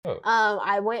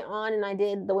I went on and I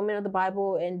did the Women of the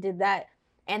Bible and did that.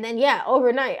 And then,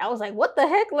 overnight, I was like, what the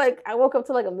heck? Like, I woke up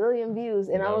to like 1 million views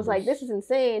and I was like, this is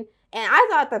insane. And I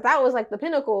thought that was like the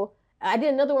pinnacle. I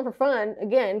did another one for fun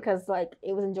again because like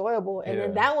it was enjoyable, and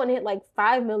then that one hit like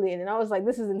 5 million, and I was like,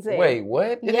 "This is insane." Wait,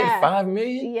 what? It hit 5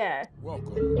 million? Yeah.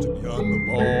 Welcome to Beyond the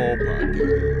Ball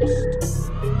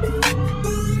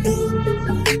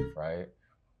podcast. Right,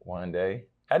 Wande.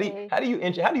 How do you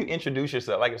introduce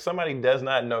yourself? Like if somebody does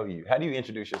not know you, how do you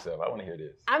introduce yourself? I want to hear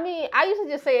this. I mean, I used to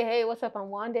just say, "Hey, what's up? I'm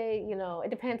Wande." You know, it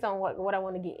depends on what I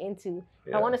want to get into.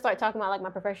 If I want to start talking about like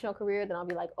my professional career, then I'll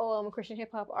be like, "Oh, I'm a Christian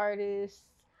hip hop artist."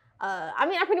 I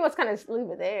mean, I pretty much kind of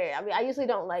leave it there. I mean, I usually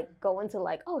don't like go into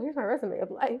like, "Oh, here's my resume of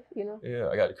life," you know. Yeah,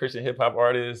 I got a Christian hip hop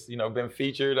artist. You know, been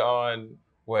featured on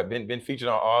been featured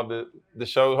on all the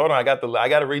shows. Hold on, I got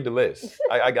to read the list.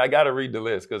 I got to read the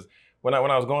list because when I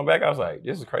was going back, I was like,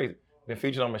 this is crazy. Been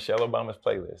featured on Michelle Obama's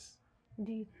playlist.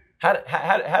 Indeed. How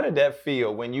did that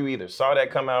feel when you either saw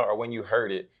that come out or when you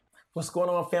heard it? What's going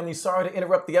on, family? Sorry to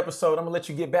interrupt the episode. I'm gonna let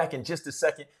you get back in just a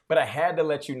second, but I had to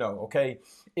let you know, okay?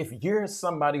 If you're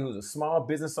somebody who's a small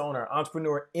business owner,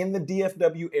 entrepreneur in the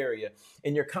DFW area,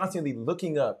 and you're constantly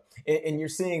looking up and you're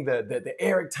seeing the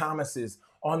Eric Thomases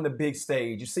on the big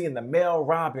stage, you're seeing the Mel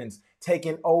Robbins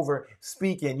taking over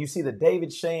speaking, you see the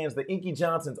David Shans, the Inky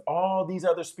Johnsons, all these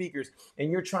other speakers,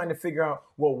 and you're trying to figure out,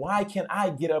 well, why can't I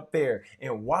get up there?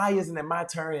 And why isn't it my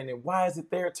turn? And then why is it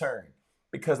their turn?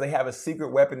 Because they have a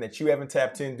secret weapon that you haven't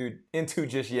tapped into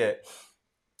just yet.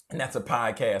 And that's a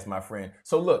podcast, my friend.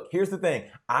 So look, here's the thing.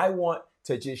 I want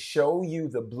to just show you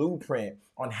the blueprint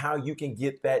on how you can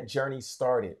get that journey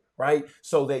started, right?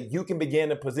 So that you can begin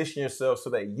to position yourself so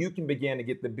that you can begin to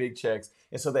get the big checks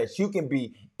and so that you can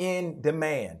be in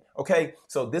demand, okay?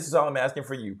 So this is all I'm asking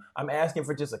for you. I'm asking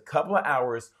for just a couple of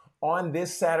hours on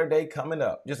this Saturday coming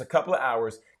up, just a couple of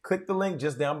hours. Click the link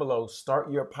just down below,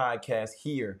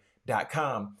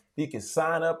 startyourpodcasthere.com. You can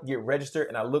sign up, get registered,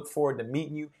 and I look forward to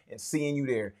meeting you and seeing you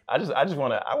there. I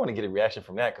want to get a reaction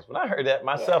from that because when I heard that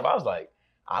myself, I was like,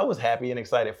 I was happy and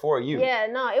excited for you. Yeah,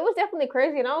 no, it was definitely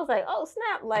crazy, and I was like, oh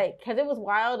snap, like, because it was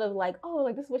wild of like, oh,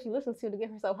 like this is what she listens to get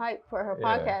herself hyped for her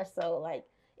podcast. So like,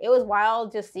 it was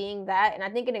wild just seeing that, and I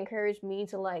think it encouraged me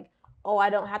to like, oh, I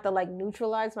don't have to like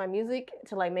neutralize my music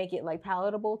to like make it like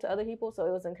palatable to other people. So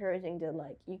it was encouraging to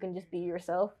like, you can just be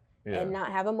yourself. Yeah. And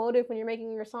not have a motive when you're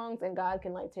making your songs, and God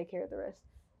can like take care of the rest.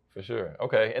 For sure.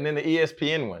 Okay. And then the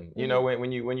ESPN one, you know,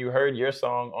 when you heard your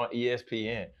song on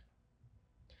ESPN.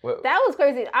 That was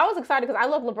crazy. I was excited because I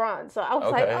love LeBron. So I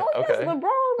was like, oh, yes,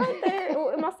 LeBron right there.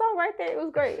 My song right there. It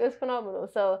was great. It was phenomenal.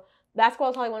 So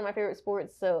basketball is probably one of my favorite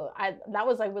sports. So that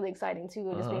was like really exciting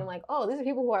too. Just being like, oh, these are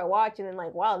people who I watch, and then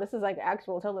like, wow, this is like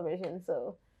actual television.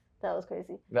 So that was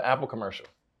crazy. The Apple commercial.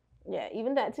 Yeah,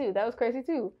 even that too. That was crazy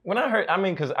too. When I heard, I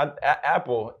mean, because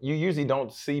Apple, you usually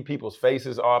don't see people's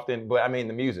faces often, but I mean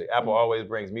the music. Apple always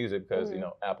brings music because, you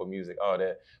know, Apple Music, all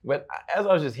that. But as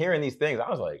I was just hearing these things, I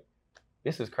was like,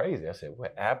 this is crazy. I said,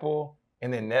 what, Apple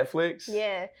and then Netflix?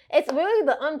 Yeah. It's really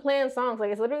the unplanned songs.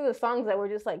 Like, it's literally the songs that were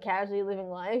just like casually living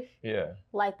life. Yeah.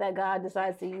 Like that God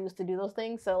decides to use to do those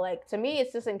things. So like, to me,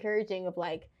 it's just encouraging of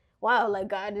like, wow, like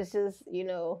God is just, you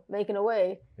know, making a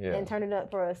way and turning it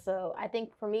up for us. So I think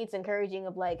for me, it's encouraging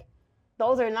of like,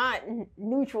 those are not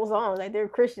neutral songs. Like they're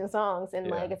Christian songs.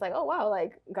 And like, it's like, oh, wow,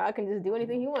 like God can just do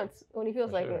anything he wants when he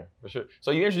feels like it. For sure.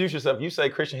 So you introduce yourself, you say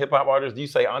Christian hip hop artist, do you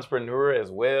say entrepreneur as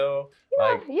well? Yeah,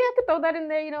 I could throw that in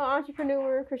there, you know,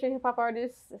 entrepreneur, Christian hip hop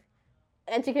artist,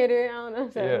 educator, I don't know.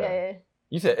 So yeah.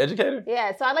 You said educator?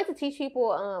 Yeah, so I like to teach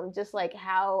people just like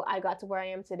how I got to where I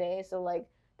am today. So like,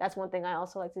 that's one thing I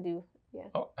also like to do. Yeah.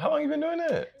 Oh, how long have you been doing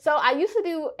that? So I used to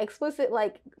do explicit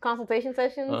like consultation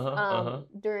sessions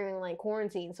during like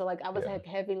quarantine. So like I was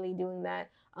heavily doing that.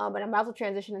 But I'm about to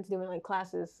transition into doing like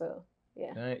classes. So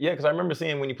yeah. Yeah, because I remember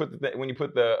seeing when you put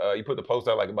the post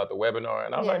out like about the webinar,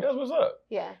 and I was like, that's what's up.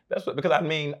 Yeah. That's what, because I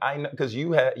mean I know because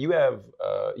you have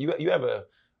a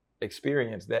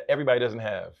experience that everybody doesn't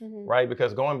have, right?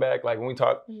 Because going back, like when we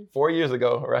talked 4 years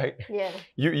ago, right? Yeah.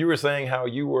 You were saying how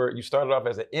you started off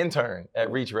as an intern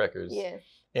at Reach Records. Yeah.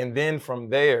 And then from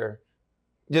there,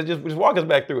 just walk us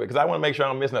back through it, because I want to make sure I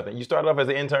don't miss nothing. You started off as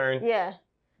an intern. Yeah.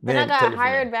 Then I got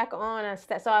hired back on.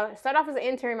 So I started off as an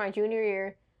intern my junior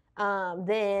year.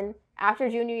 Then after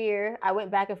junior year, I went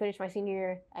back and finished my senior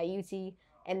year at UT.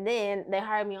 And then they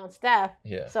hired me on staff.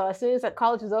 Yeah. So as soon as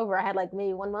college was over, I had like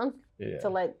maybe 1 month to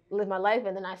like live my life,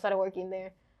 and then I started working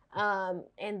there.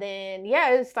 And then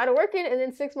I started working, and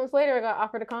then 6 months later, I got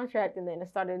offered a contract, and then I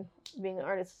started being an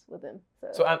artist with them.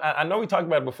 So I know we talked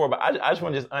about it before, but I just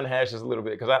want to just unhash this a little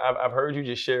bit, because I've heard you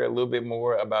just share a little bit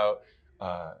more about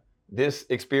this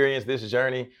experience, this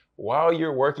journey, while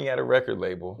you're working at a record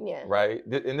label, right?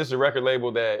 And this is a record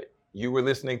label that you were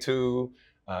listening to.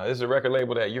 This is a record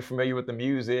label that you're familiar with the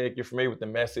music, you're familiar with the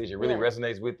message. It really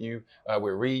resonates with you,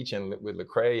 with Reach and with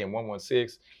Lecrae and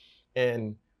 116.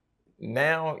 And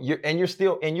now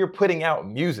you're putting out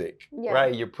music,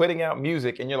 right? You're putting out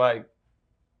music, and you're like,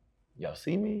 y'all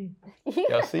see me?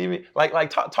 Y'all see me? Like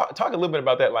talk a little bit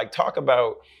about that. Like, talk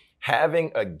about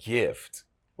having a gift,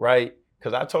 right?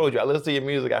 Because I told you, I listen to your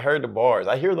music, I heard the bars,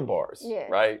 I hear the bars,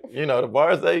 right? You know, the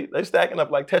bars, they stacking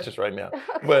up like Tetris right now.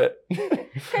 But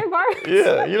bars.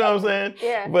 Yeah, you know what I'm saying?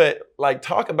 Yeah. But like,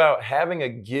 talk about having a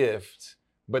gift,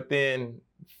 but then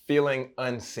feeling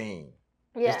unseen.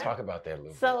 Yeah. Just talk about that a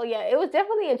little bit. So yeah, it was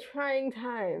definitely a trying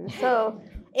time. So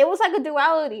it was like a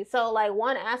duality. So like,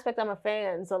 one aspect, I'm a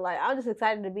fan. So like, I was just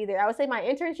excited to be there. I would say my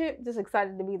internship, just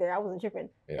excited to be there. I wasn't tripping.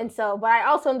 Yeah. And so, but I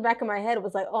also in the back of my head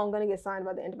was like, oh, I'm going to get signed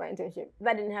by the end of my internship.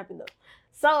 That didn't happen though.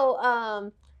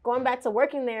 So going back to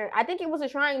working there, I think it was a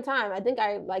trying time. I think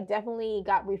I like definitely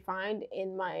got refined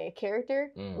in my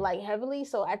character, like heavily.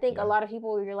 So I think a lot of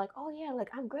people, you're like, oh yeah, like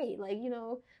I'm great. Like, you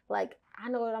know, like I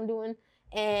know what I'm doing.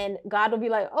 And God will be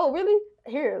like, oh, really?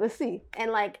 Here, let's see.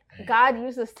 And like, God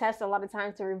uses tests a lot of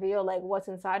times to reveal like what's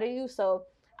inside of you. So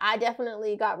I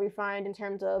definitely got refined in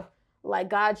terms of like,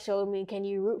 God showed me, can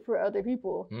you root for other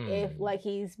people if like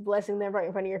he's blessing them right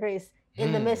in front of your face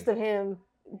in the midst of him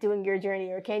doing your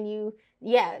journey? Or can you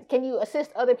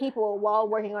assist other people while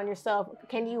working on yourself?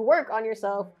 Can you work on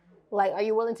yourself? Like, are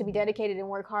you willing to be dedicated and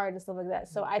work hard and stuff like that?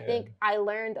 So I think I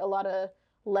learned a lot of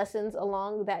lessons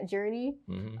along that journey,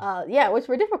 which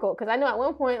were difficult, because I know at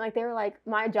one point, like, they were like,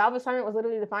 my job assignment was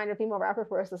literally to find a female rapper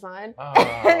for us to sign.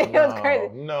 It was crazy.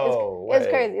 It was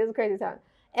crazy. It was a crazy time.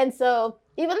 And so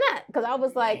even that, because I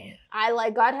was like,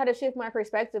 God had to shift my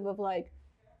perspective of like,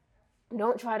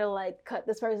 don't try to like cut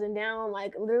this person down,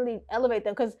 like literally elevate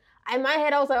them. Because in my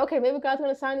head, I was like, okay, maybe God's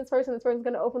going to sign this person's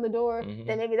going to open the door.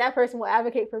 Then maybe that person will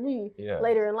advocate for me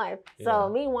later in life. So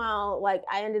meanwhile, like,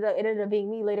 it ended up being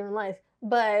me later in life.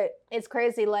 But it's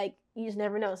crazy, like, you just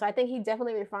never know. So I think he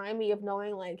definitely refined me of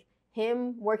knowing, like,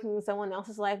 him working in someone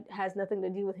else's life has nothing to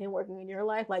do with him working in your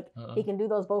life. Like, he can do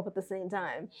those both at the same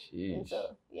time. And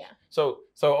so, yeah. So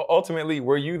ultimately,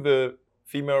 were you the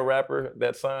female rapper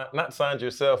that not signed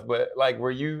yourself, but like,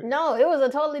 were you? No, it was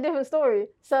a totally different story.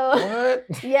 So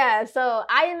what? Yeah, so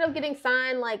I ended up getting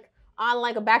signed, like, on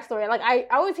like a backstory. Like, I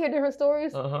always hear different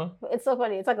stories. It's so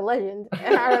funny. It's like a legend.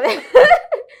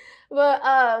 But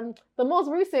the most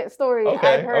recent story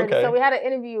I've heard, so we had an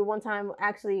interview one time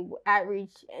actually at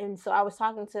Reach, and so I was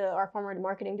talking to our former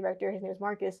marketing director, his name is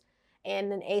Marcus, and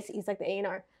then Ace, he's like the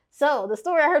A&R. So the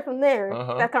story I heard from there,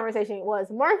 that conversation, was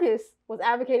Marcus was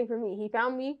advocating for me. He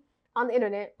found me on the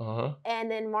internet, and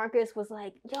then Marcus was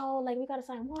like, yo, like, we gotta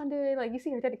sign Wande, like, you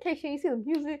see her dedication, you see the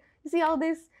music, you see all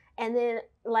this, and then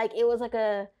like it was like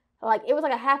a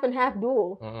half and half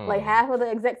duel. Like, half of the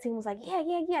exec team was like, yeah.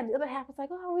 The other half was like,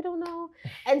 oh, we don't know.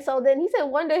 And so then he said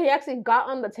one day he actually got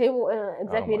on the table in an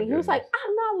exec meeting. He was like,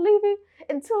 I'm not leaving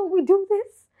until we do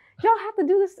this. Y'all have to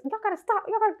do this. Y'all gotta stop.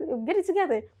 Y'all gotta get it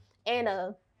together. And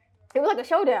it was like a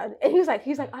showdown. And he's like,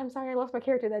 I'm sorry I lost my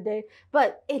character that day,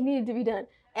 but it needed to be done.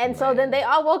 And so then they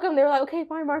all woke him. They were like, okay,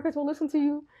 fine, Marcus, we'll listen to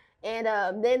you. And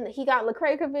then he got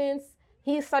Lecrae convinced.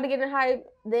 He started getting hyped.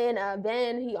 Then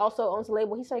Ben, he also owns the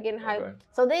label. He started getting hyped.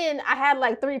 So then I had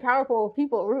like 3 powerful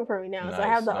people root for me now. So I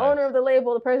have the owner of the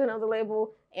label, the president of the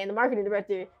label, and the marketing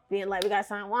director being like, we got to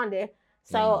sign Wande.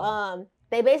 So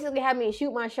they basically had me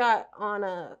shoot my shot on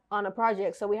a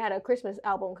project. So we had a Christmas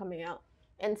album coming out.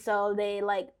 And so they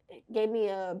like gave me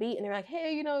a beat, and they're like,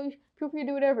 hey, you know, feel free to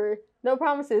do whatever. No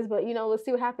promises, but, you know, let's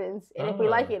see what happens. And if we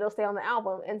like it, it'll stay on the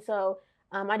album. And so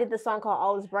I did this song called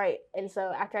All Is Bright. And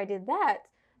so after I did that,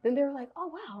 then they were like, oh,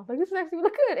 wow, like, this is actually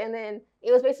really good. And then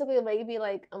it was basically maybe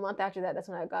like a month after that, that's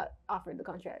when I got offered the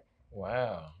contract.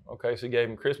 Wow. Okay, so you gave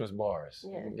him Christmas bars.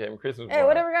 Yeah. You gave him Christmas bars. Hey,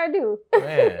 whatever I gotta do.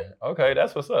 Man, okay,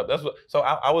 that's what's up. So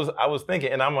I was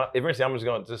thinking, and eventually I'm just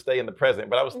going to stay in the present,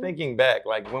 but I was thinking back,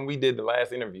 like when we did the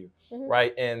last interview,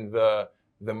 right? And the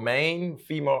main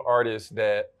female artists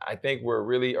that I think were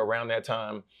really around that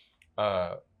time,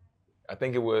 I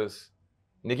think it was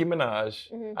Nicki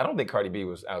Minaj. I don't think Cardi B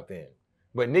was out then,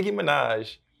 but Nicki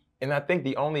Minaj, and I think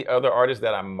the only other artist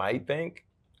that I might think,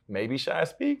 maybe Shy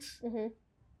Speaks.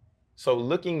 So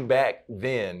looking back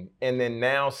then, and then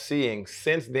now seeing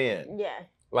since then,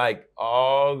 like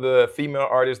all the female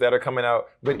artists that are coming out,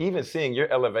 but even seeing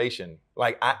your elevation,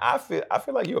 like I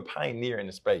feel like you're a pioneer in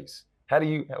the space. How do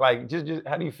you just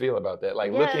how do you feel about that?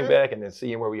 Like looking back and then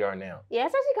seeing where we are now. Yeah,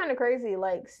 it's actually kind of crazy,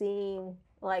 like seeing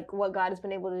like what God has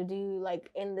been able to do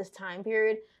like in this time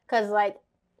period, because like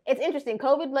it's interesting.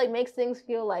 COVID like makes things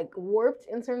feel like warped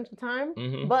in terms of time,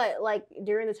 but like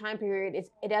during the time period,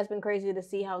 it has been crazy to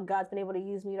see how God's been able to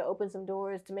use me to open some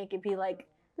doors to make it be like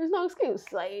there's no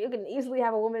excuse. Like you can easily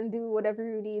have a woman do whatever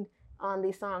you need on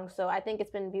these songs. So I think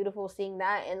it's been beautiful seeing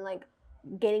that and like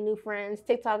gaining new friends.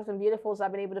 TikTok has been beautiful, so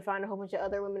I've been able to find a whole bunch of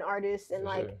other women artists and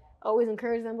like always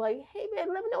encourage them like, hey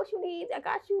man, let me know what you need. I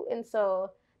got you. And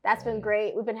so that's been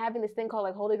great. We've been having this thing called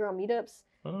like Holy Girl meetups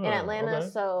in Atlanta.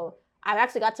 So I've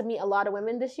actually got to meet a lot of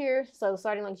women this year. So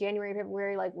starting like January,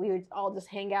 February, like we would all just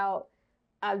hang out.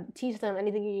 I teach them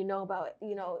anything you know about,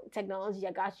 technology.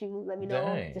 I got you. Let me know.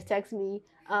 Dang. Just text me.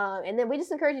 And then we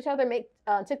just encourage each other, make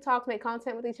TikToks, make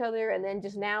content with each other. And then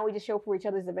just now we just show for each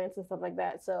other's events and stuff like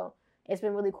that. So it's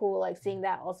been really cool, like seeing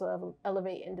that also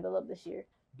elevate and develop this year.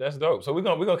 That's dope. So we're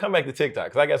gonna come back to TikTok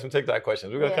because I got some TikTok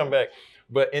questions. We're gonna come back,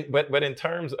 but in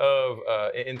terms of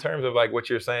like what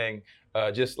you're saying,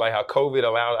 just like how COVID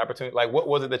allowed opportunity. Like what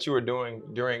was it that you were doing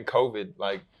during COVID,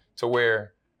 like to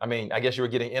where? I mean, I guess you were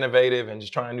getting innovative and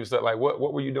just trying new stuff. Like what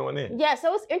were you doing then? Yeah,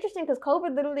 so it's interesting because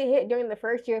COVID literally hit during the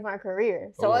first year of my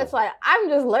career. So it's like I'm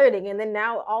just learning, and then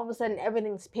now all of a sudden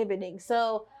everything's pivoting.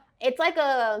 So it's like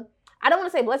I don't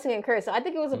want to say blessing and curse. So I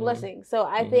think it was a blessing. So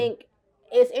I think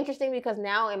it's interesting because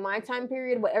now in my time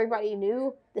period, what everybody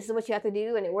knew, this is what you have to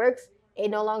do, and it works. It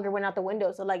no longer went out the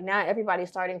window. So like now everybody's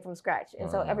starting from scratch, and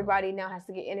so everybody now has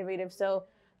to get innovative. So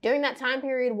during that time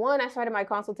period, I started my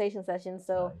consultation sessions.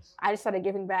 So I just started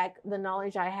giving back the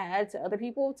knowledge I had to other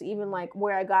people, to even like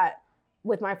where I got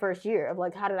with my first year of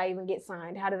like, how did I even get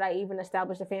signed? How did I even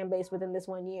establish a fan base within this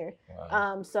 1 year?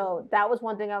 Wow. So that was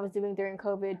one thing I was doing during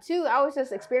COVID. 2, I was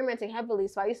just experimenting heavily.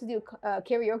 So I used to do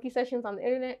karaoke sessions on the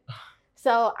internet.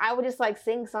 So I would just like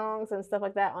sing songs and stuff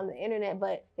like that on the internet,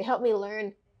 but it helped me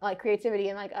learn like creativity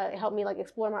and like it helped me like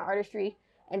explore my artistry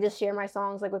and just share my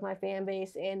songs like with my fan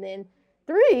base. And then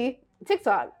 3,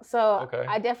 TikTok. So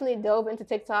I definitely dove into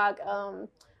TikTok.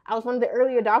 I was one of the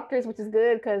early adopters, which is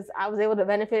good because I was able to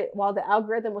benefit while the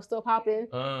algorithm was still popping.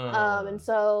 And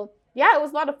so, yeah, it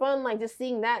was a lot of fun, like just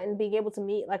seeing that and being able to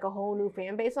meet like a whole new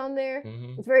fan base on there.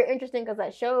 It's very interesting because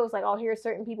that shows like I'll hear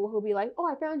certain people who'll be like,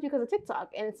 oh, I found you because of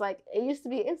TikTok. And it's like, it used to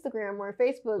be Instagram or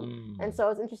Facebook. And so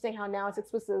it's interesting how now it's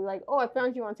explicitly like, oh, I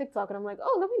found you on TikTok. And I'm like,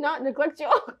 oh, let me not neglect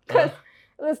you because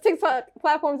this TikTok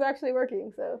platform's actually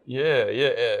working. So yeah.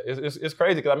 It's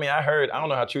crazy because I mean I don't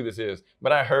know how true this is,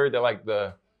 but I heard that like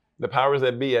the powers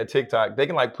that be at TikTok, they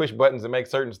can like push buttons and make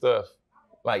certain stuff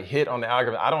like hit on the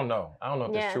algorithm. I don't know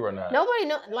if it's true or not. Nobody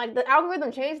know. Like the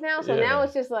algorithm changed now, so now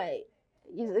it's just like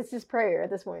it's just prayer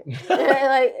at this point.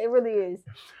 Like it really is.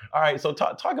 All right, so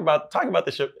talk about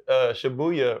the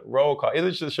Shibuya roll call.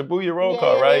 Is it the Shibuya roll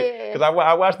call, right? Because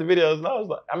I watched the videos and I was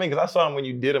like, because I saw them when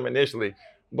you did them initially.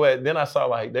 But then I saw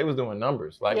like they was doing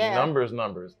numbers, like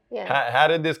numbers. Yeah. How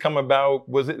did this come about?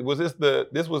 Was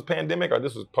this was pandemic or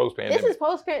this was post-pandemic? This is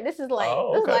post-pandemic. This is like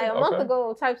a month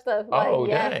ago type stuff. Like,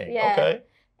 dang. Yeah. Okay.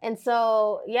 And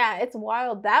so it's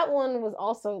wild. That one was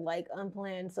also like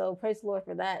unplanned. So praise the Lord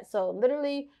for that. So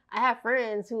literally, I have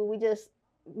friends who we just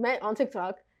met on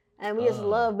TikTok, and we just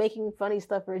love making funny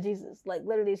stuff for Jesus. Like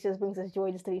literally, it just brings us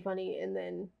joy just to be funny, and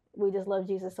then we just love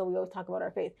Jesus, so we always talk about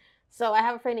our faith. So I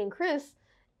have a friend named Chris.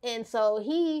 And so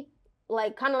he,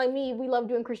 like, kind of like me, we love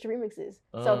doing Christian remixes.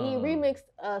 So he remixed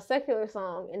a secular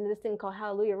song in this thing called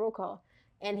Hallelujah Roll Call.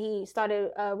 And he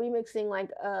started remixing, like,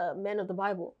 Men of the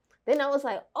Bible. Then I was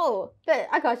like, oh, bet,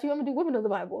 I got you. I'm going to do Women of the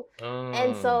Bible.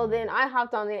 And so then I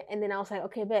hopped on it, and then I was like,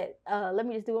 okay, bet, let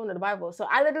me just do Women of the Bible. So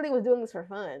I literally was doing this for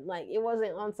fun. Like, it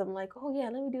wasn't on some, like, oh, yeah,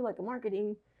 let me do, like, a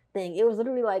marketing thing. It was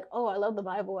literally like, oh, I love the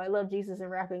Bible. I love Jesus and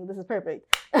rapping. This is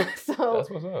perfect. So that's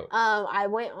what's up. I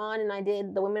went on and I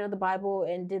did the Women of the Bible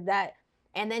and did that.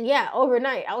 And then,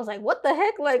 overnight, I was like, what the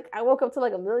heck? Like, I woke up to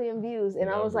like 1 million views and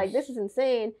I was like, this is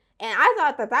insane. And I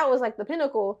thought that was like the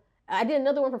pinnacle. I did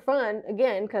another one for fun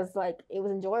again because like it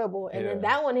was enjoyable. And then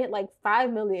that one hit like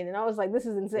 5 million. And I was like, this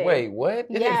is insane. Wait, what?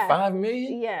 It hit 5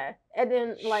 million? Yeah. And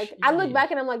then like, I look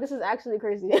back and I'm like, this is actually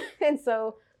crazy.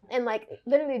 And like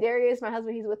literally Darius, my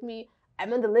husband, he's with me.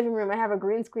 I'm in the living room. I have a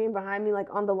green screen behind me, like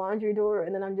on the laundry door.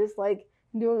 And then I'm just like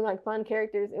doing like fun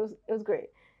characters. It was great.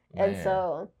 Man. And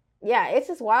so, it's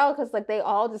just wild because like they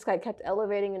all just like kept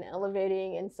elevating.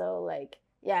 And so like,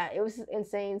 it was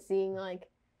insane seeing like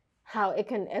how it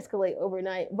can escalate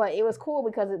overnight. But it was cool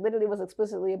because it literally was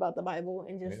explicitly about the Bible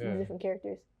and just the different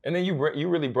characters. And then you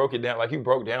really broke it down. Like you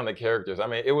broke down the characters. I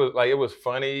mean, it was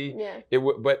funny. Yeah.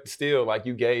 But still, like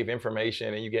you gave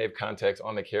information and you gave context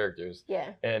on the characters.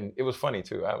 Yeah. And it was funny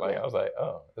too. I was like,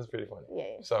 oh, that's pretty funny.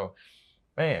 Yeah. So,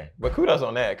 Man, but kudos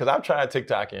on that, because I've tried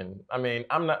TikTok, and I mean,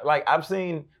 I'm not like, I've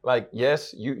seen like,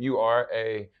 yes, you are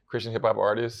a Christian hip hop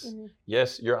artist. Mm-hmm.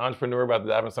 Yes, you're an entrepreneur, about to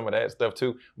dive into some of that stuff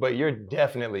too. But you're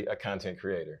definitely a content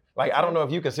creator. Like, I don't know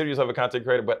if you consider yourself a content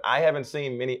creator, but I haven't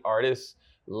seen many artists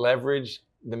leverage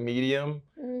the medium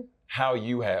how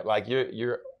you have. Like,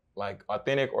 you're like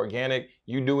authentic, organic.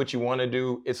 You do what you want to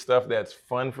do. It's stuff that's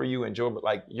fun for you, enjoyable.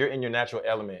 Like, you're in your natural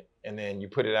element, and then you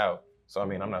put it out. So I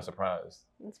mean, I'm not surprised.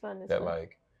 It's fun. It's that fun.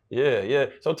 Like, yeah.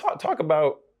 So talk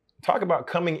about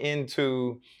coming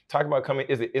into.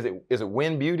 Is it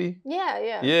Win Beauty?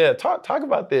 Yeah. Yeah. Talk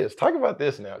about this. Talk about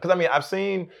this now, because I mean, I've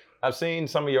seen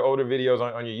some of your older videos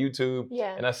on your YouTube.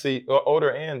 Yeah. And I see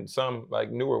older and some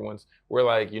like newer ones where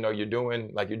like, you're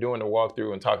doing the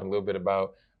walkthrough and talking a little bit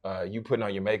about you putting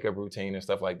on your makeup routine and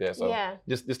stuff like that. So yeah.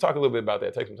 just talk a little bit about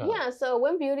that. Take some time. Yeah. So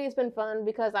Win Beauty has been fun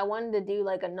because I wanted to do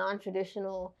like a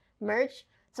non-traditional merch.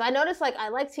 So I noticed like I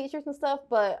like t-shirts and stuff,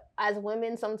 but as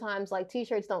women sometimes like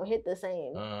t-shirts don't hit the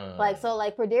same. Like, so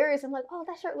like for Darius, I'm like, oh,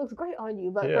 that shirt looks great on you.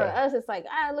 But for us, it's like,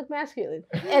 I look masculine.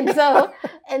 And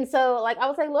so like I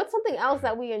was like, look, something else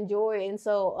that we enjoy. And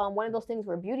so one of those things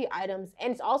were beauty items.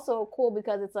 And it's also cool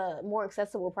because it's a more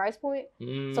accessible price point.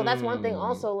 So that's one thing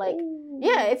also, like,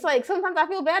 yeah, it's like sometimes I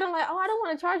feel bad. I'm like, oh, I don't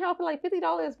want to charge y'all for like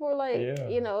 $50 for like,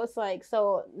 it's like,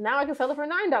 so now I can sell it for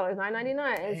 $9,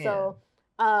 $9.99. And so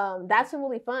that's been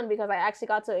really fun because I actually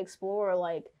got to explore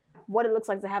like what it looks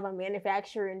like to have a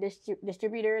manufacturer and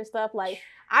distributor and stuff. Like,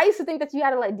 I used to think that you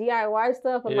had to like DIY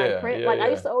stuff and like print. I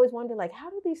used to always wonder like, how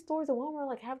do these stores at Walmart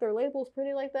like have their labels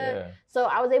printed like that? Yeah. So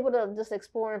I was able to just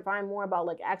explore and find more about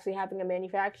like actually having a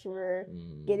manufacturer,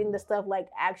 getting the stuff like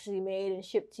actually made and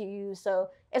shipped to you. So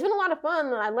it's been a lot of fun,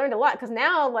 and I learned a lot because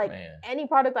now like any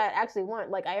product I actually want,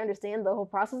 like I understand the whole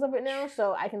process of it now.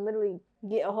 So I can literally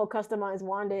get a whole customized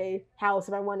Wande house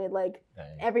if I wanted. Like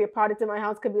every product in my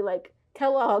house could be like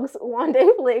Kellogg's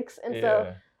Wande Flix. And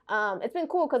so it's been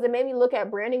cool because it made me look at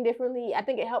branding differently. I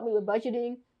think it helped me with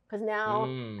budgeting because now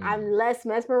I'm less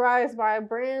mesmerized by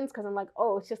brands because I'm like,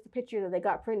 oh, it's just a picture that they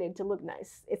got printed to look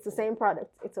nice. It's the same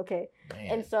product. It's okay.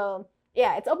 And so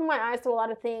yeah, it's opened my eyes to a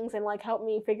lot of things and like helped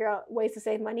me figure out ways to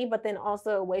save money, but then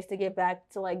also ways to give back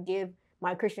to like give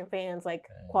my Christian fans like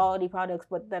quality products,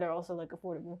 but that are also like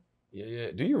affordable.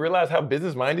 Yeah. Do you realize how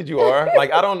business minded you are?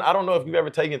 Like, I don't know if you've ever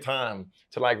taken time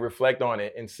to like reflect on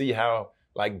it and see how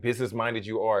like business minded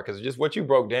you are, because just what you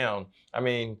broke down. I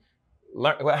mean,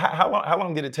 how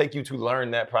long did it take you to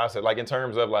learn that process? Like in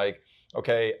terms of like,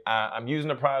 okay, I'm using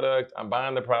the product, I'm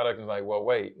buying the product, and it's like, well,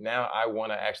 wait, now I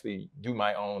want to actually do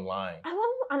my own line.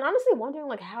 I'm honestly wondering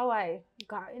like how I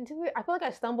got into it. I feel like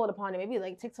I stumbled upon it, maybe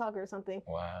like TikTok or something.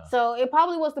 Wow. So it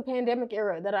probably was the pandemic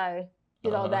era that I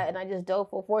did all that, and I just dove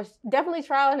full force. Definitely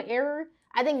trial and error.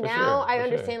 I think now I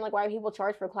understand like why people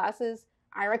charge for classes.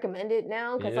 I recommend it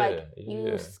now because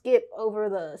you skip over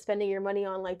the spending your money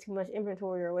on like too much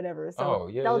inventory or whatever. So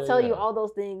they'll tell you all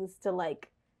those things to like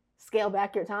scale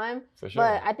back your time.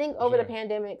 But I think over the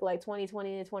pandemic, like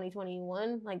 2020 to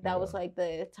 2021, like that was like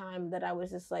the time that I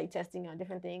was just like testing out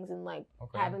different things and like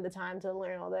having the time to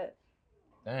learn all that.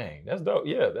 Dang, that's dope.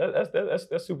 Yeah,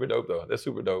 that's super dope though. That's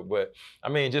super dope. But I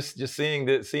mean, just seeing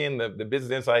the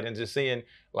business insight and just seeing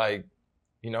like,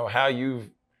 how you've,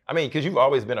 I mean, because you've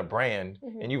always been a brand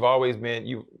and you've always been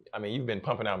you've been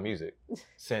pumping out music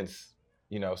since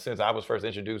I was first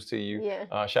introduced to you.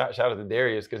 Yeah. Shout out to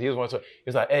Darius, because he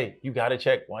was like, hey, you gotta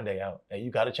check Wande out. Hey, you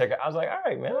gotta check her out. I was like, all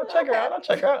right, man, I'll check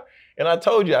her out. And I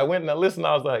told you, I went and I listened.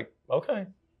 I was like, okay.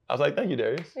 I was like, thank you,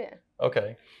 Darius. Yeah.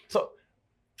 Okay. So,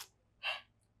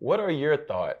 what are your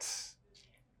thoughts?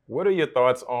 What are your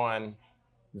thoughts on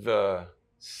the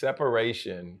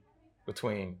separation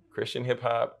between Christian hip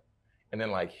hop and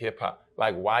then like hip hop?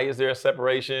 Like, why is there a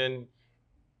separation?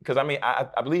 Because I mean,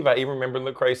 I believe I even remember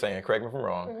Lecrae saying, correct me if I'm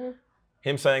wrong,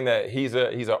 him saying that he's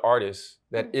an artist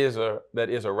that is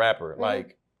a rapper.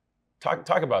 Like,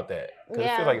 talk about that, because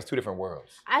it feels like it's two different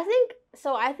worlds. I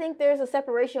think there's a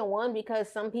separation, one,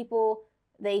 because some people,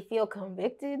 they feel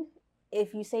convicted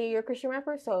if you say you're a Christian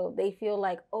rapper, so they feel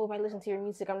like, oh, if I listen to your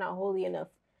music, I'm not holy enough.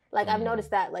 Like, I've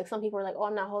noticed that. Like, some people are like, oh,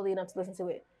 I'm not holy enough to listen to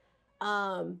it.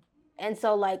 And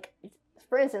so, like,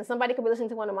 for instance, somebody could be listening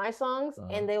to one of my songs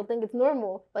and they'll think it's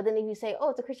normal. But then if you say,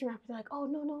 oh, it's a Christian rapper, they're like, oh,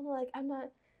 no, like,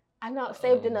 I'm not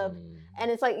saved enough. And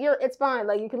it's like, it's fine.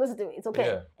 Like, you can listen to it. It's okay.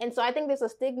 Yeah. And so I think there's a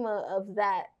stigma of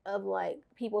that, of like,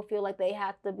 people feel like they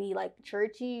have to be like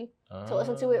churchy to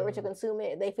listen to it or to consume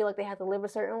it. They feel like they have to live a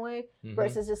certain way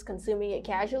versus just consuming it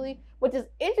casually, which is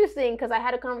interesting because I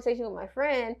had a conversation with my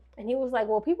friend and he was like,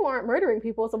 well, people aren't murdering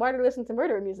people, so why do they listen to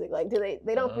murder music? Like,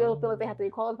 they don't feel like they have to be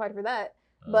qualified for that.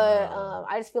 But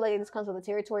I just feel like it just comes with the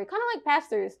territory. Kind of like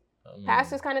pastors.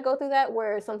 Pastors kind of go through that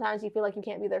where sometimes you feel like you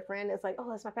can't be their friend. It's like, oh,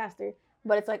 that's my pastor.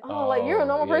 But it's like, oh, like you're a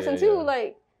normal person too.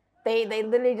 Like they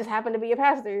literally just happen to be a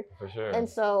pastor. For sure. And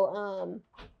so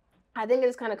I think it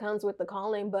just kind of comes with the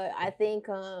calling. But I think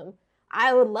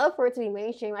I would love for it to be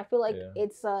mainstream. I feel like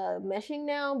it's meshing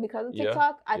now because of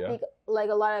TikTok. I think like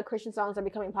a lot of Christian songs are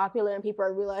becoming popular and people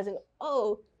are realizing,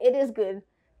 oh, it is good.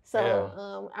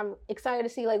 So I'm excited to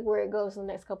see like where it goes in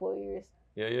the next couple of years.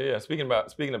 Yeah. Speaking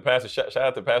of pastors, shout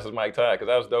out to Pastor Mike Todd, because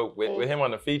that was dope with him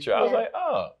on the feature. I was like,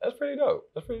 oh, that's pretty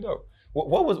dope.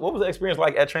 What was the experience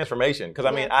like at Transformation? Because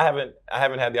I mean, I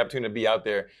haven't had the opportunity to be out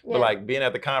there, but like being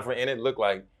at the conference, and it looked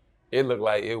like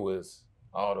it was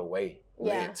all the way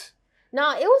lit.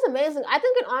 No, it was amazing. I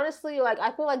think it honestly, like,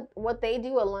 I feel like what they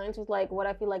do aligns with, like, what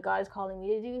I feel like God is calling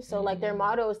me to do. So, like, their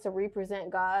motto is to represent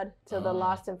God to the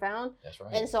lost and found. That's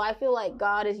right. And so I feel like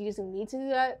God is using me to do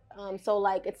that. So,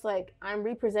 like, it's like I'm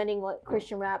representing what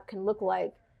Christian rap can look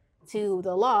like to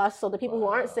the lost. So the people who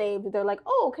aren't saved, they're like,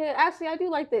 oh, okay, actually, I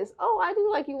do like this. Oh, I do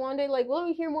like you, Wande. Like, let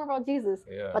me hear more about Jesus.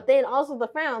 Yeah. But then also the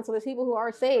found. So there's people who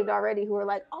are saved already who are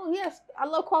like, oh, yes, I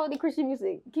love quality Christian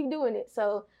music. Keep doing it.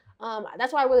 So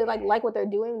that's why I really like what they're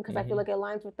doing, because I feel like it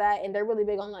aligns with that, and they're really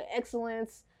big on like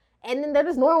excellence, and then they're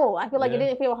just normal. I feel like it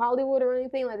didn't feel Hollywood or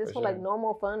anything. Like this felt like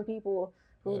normal, fun people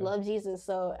who love Jesus.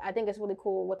 So I think it's really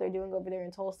cool what they're doing over there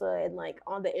in Tulsa and like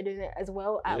on the internet as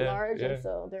well at large. And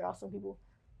so they're awesome people.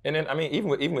 And then I mean,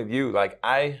 even with you, like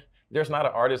there's not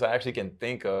an artist I actually can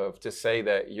think of to say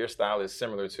that your style is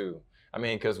similar to. I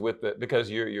mean, because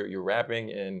you're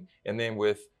rapping and then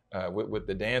with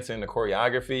the dancing, the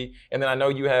choreography, and then I know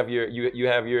you have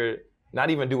your not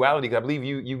even duality, because I believe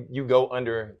you go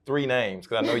under 3 names,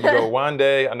 because I know you go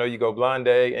Wande, I know you go Blonde,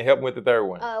 and help me with the third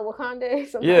one.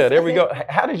 Wakande. Yeah, there we go.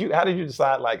 How did you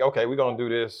decide, like, okay, we're gonna do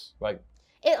this? Like,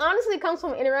 it honestly comes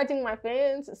from interacting with my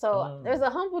fans. So there's a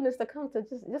humbleness that comes to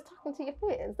just talking to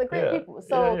your fans, the great people.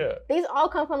 So these all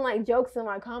come from like jokes in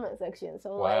my comment section.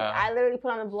 So like I literally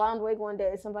put on a blonde wig one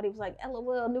day. Somebody was like,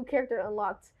 LOL, new character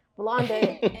unlocked. Blonde.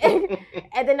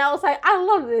 And then I was like, I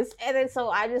love this. And then so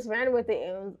I just ran with it,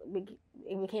 and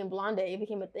it became Blonde. It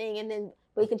became a thing. And then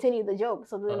we continued the joke.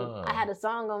 So then I had a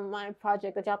song on my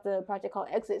project. I dropped a project called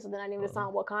Exit. So then I named the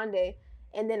song Wakande.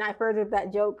 And then I furthered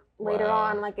that joke later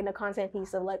on, like in the content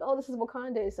piece of like, oh, this is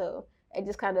Wakande. So it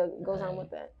just kind of goes on with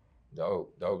that.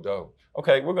 Dope.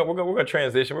 Okay, we're gonna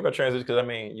transition. We're gonna transition because I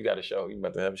mean, you got a show. You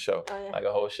about to have a show, like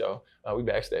a whole show. We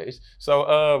backstage.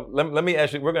 So let me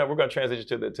ask you. We're gonna transition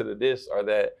to the this or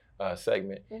that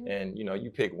segment, and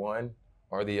you pick one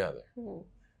or the other.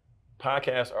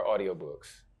 Podcasts or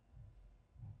audiobooks?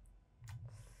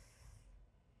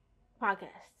 Podcasts.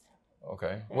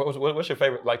 Okay. What's your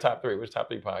favorite, like top 3? What's top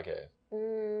 3 podcasts?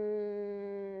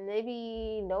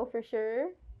 Maybe No For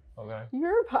Sure. Okay.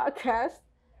 Your podcast.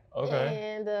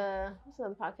 Okay. And what's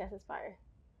another podcast that's fire?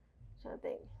 I'm trying to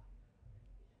think.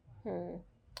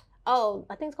 Oh,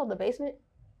 I think it's called The Basement.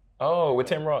 Oh, with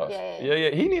Tim Ross.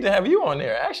 Yeah. He need to have you on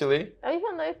there, actually. That'd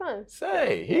be fun.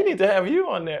 Say, he need to have you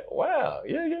on there. Wow.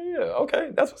 Yeah.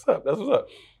 Okay, that's what's up.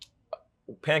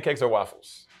 Pancakes or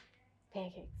waffles?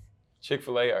 Pancakes.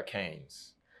 Chick-fil-A or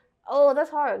Cane's? Oh,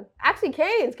 that's hard. Actually,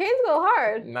 Cane's. Cane's go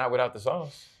hard. Not without the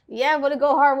sauce. Yeah, but it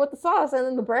go hard with the sauce, and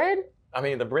then the bread. I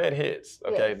mean, the bread hits.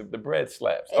 Okay, the bread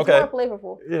slaps. It's more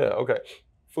flavorful. Yeah. Okay.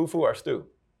 Fufu or stew?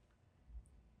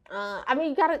 I mean,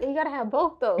 you gotta have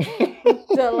both though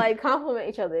to like complement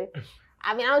each other.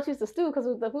 I mean, I don't choose the stew because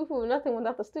with the fufu, nothing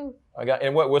without the stew.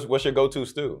 And what's your go-to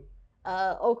stew?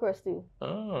 Okra stew.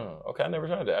 Oh, okay. I never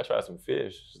tried that. I tried some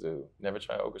fish stew. Never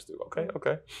tried okra stew.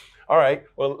 Okay. All right.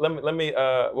 Well, let me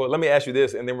ask you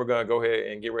this, and then we're gonna go ahead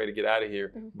and get ready to get out of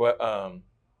here. But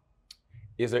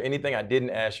is there anything I didn't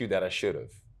ask you that I should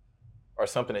have, or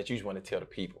something that you just want to tell the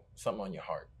people, something on your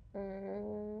heart?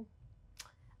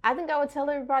 I think I would tell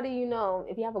everybody,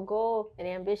 if you have a goal, an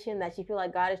ambition that you feel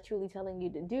like God is truly telling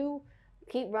you to do,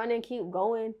 keep running, keep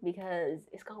going, because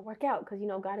it's gonna work out. Because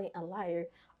God ain't a liar.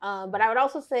 But I would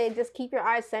also say just keep your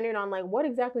eyes centered on like what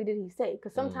exactly did he say?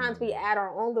 Because sometimes we add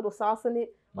our own little sauce in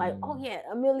it, like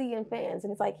 1 million fans,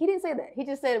 and it's like he didn't say that. He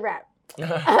just said rap.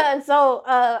 And so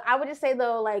I would just say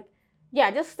though, like,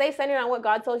 just stay centered on what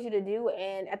God tells you to do,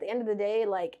 and at the end of the day,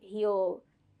 like he'll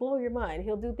blow your mind.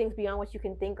 He'll do things beyond what you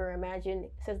can think or imagine.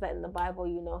 It says that in the Bible.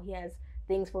 He has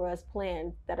things for us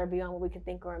planned that are beyond what we can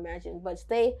think or imagine. But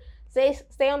stay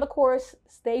on the course,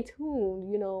 stay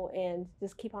tuned, and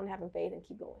just keep on having faith and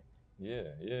keep going.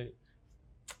 Yeah.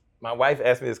 My wife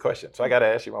asked me this question, so I got to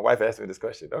ask you. My wife asked me this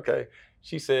question. Okay.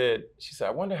 She said, I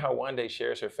wonder how Wande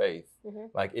shares her faith,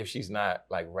 like if she's not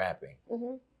like rapping.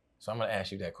 So I'm going to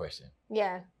ask you that question.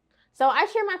 Yeah. So I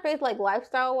share my faith like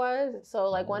lifestyle wise. So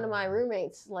like one of my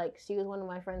roommates, like she was one of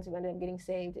my friends who ended up getting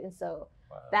saved, and so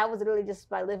that was literally just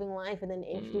by living life and then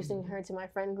introducing her to my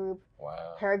friend group.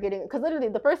 Wow. Her getting, because literally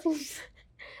the first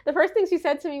thing she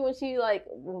said to me when she like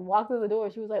walked through the door,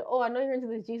 she was like, "Oh, I know you're into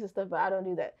this Jesus stuff, but I don't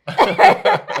do that."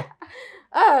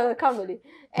 Comedy.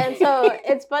 And so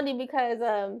it's funny because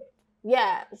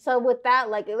yeah. So with that,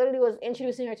 like it literally was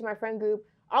introducing her to my friend group.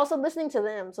 Also listening to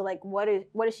them. So like, what is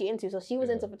she into? So she was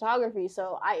into photography.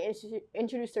 So I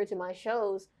introduced her to my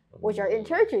shows, which are in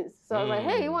churches. So I was like,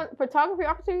 hey, you want photography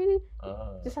opportunity?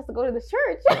 Just have to go to this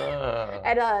church.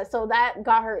 And so that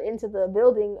got her into the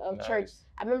building of church.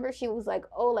 I remember she was like,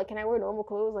 oh, like, can I wear normal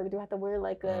clothes? Like, do I have to wear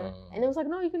like a, and it was like,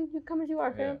 no, you can come as you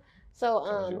are, fam.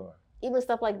 So even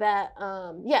stuff like that.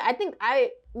 Yeah, I think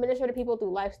I minister to people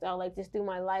through lifestyle, like just through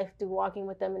my life, through walking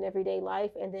with them in everyday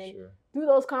life, and then through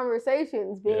those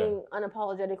conversations, being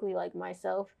unapologetically like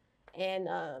myself, and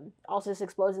also just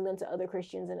exposing them to other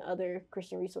Christians and other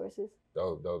Christian resources.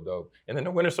 Dope. And then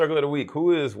the winner circle of the week.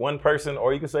 Who is one person,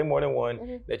 or you can say more than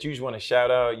one, that you just want to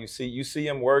shout out? You see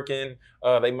them working.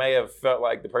 They may have felt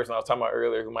like the person I was talking about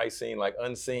earlier, who might seem like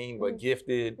unseen but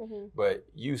gifted, but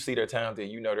you see they're talented.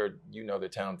 You know they're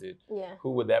talented. Yeah.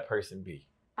 Who would that person be?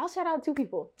 I'll shout out 2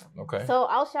 people. Okay. So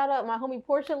I'll shout out my homie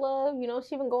Portia Love. You know,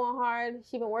 she been going hard.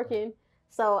 She been working.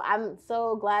 So I'm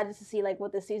so glad just to see like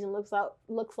what the season looks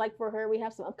like for her. We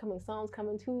have some upcoming songs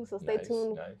coming too, so stay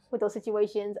tuned with those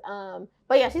situations.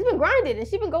 But yeah, she's been grinding and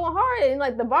she's been going hard, and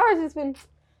like the bars has been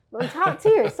on top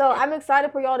tier. So I'm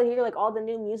excited for y'all to hear like all the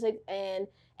new music and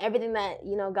everything that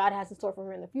God has in store for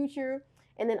her in the future.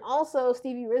 And then also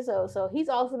Stevie Rizzo. So he's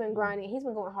also been grinding. He's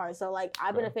been going hard. So like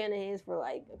I've been a fan of his for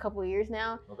like a couple of years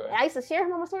now. Okay. And I used to share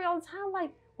him on my story all the time.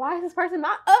 Like, why is this person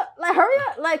not up? Like, hurry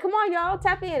up. Like, come on, y'all,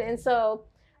 tap in. And so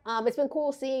it's been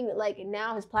cool seeing like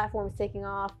now his platform is taking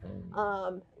off.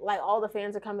 Like all the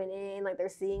fans are coming in. Like they're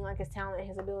seeing like his talent and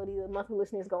his ability. The monthly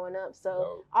listeners going up.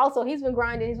 So also he's been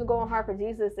grinding. He's been going hard for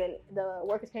Jesus, and the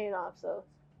work is paying off. So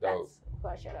that's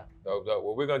why I shut up. Dope.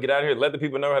 Well, we're gonna get out of here. Let the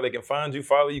people know how they can find you,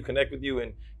 follow you, connect with you,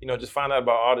 and just find out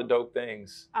about all the dope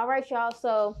things. All right, y'all.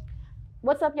 So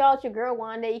what's up, y'all? It's your girl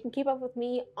Wande. You can keep up with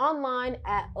me online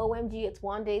at OMG It's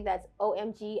Wande. That's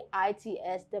OMGITSWANDE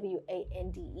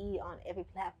on every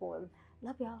platform.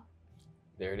 Love y'all.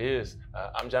 There it is.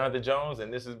 I'm Jonathan Jones,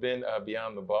 and this has been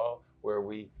Beyond the Ball, where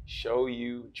we show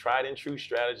you tried and true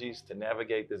strategies to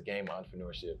navigate this game of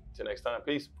entrepreneurship. Till next time,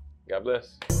 peace. God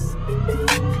bless.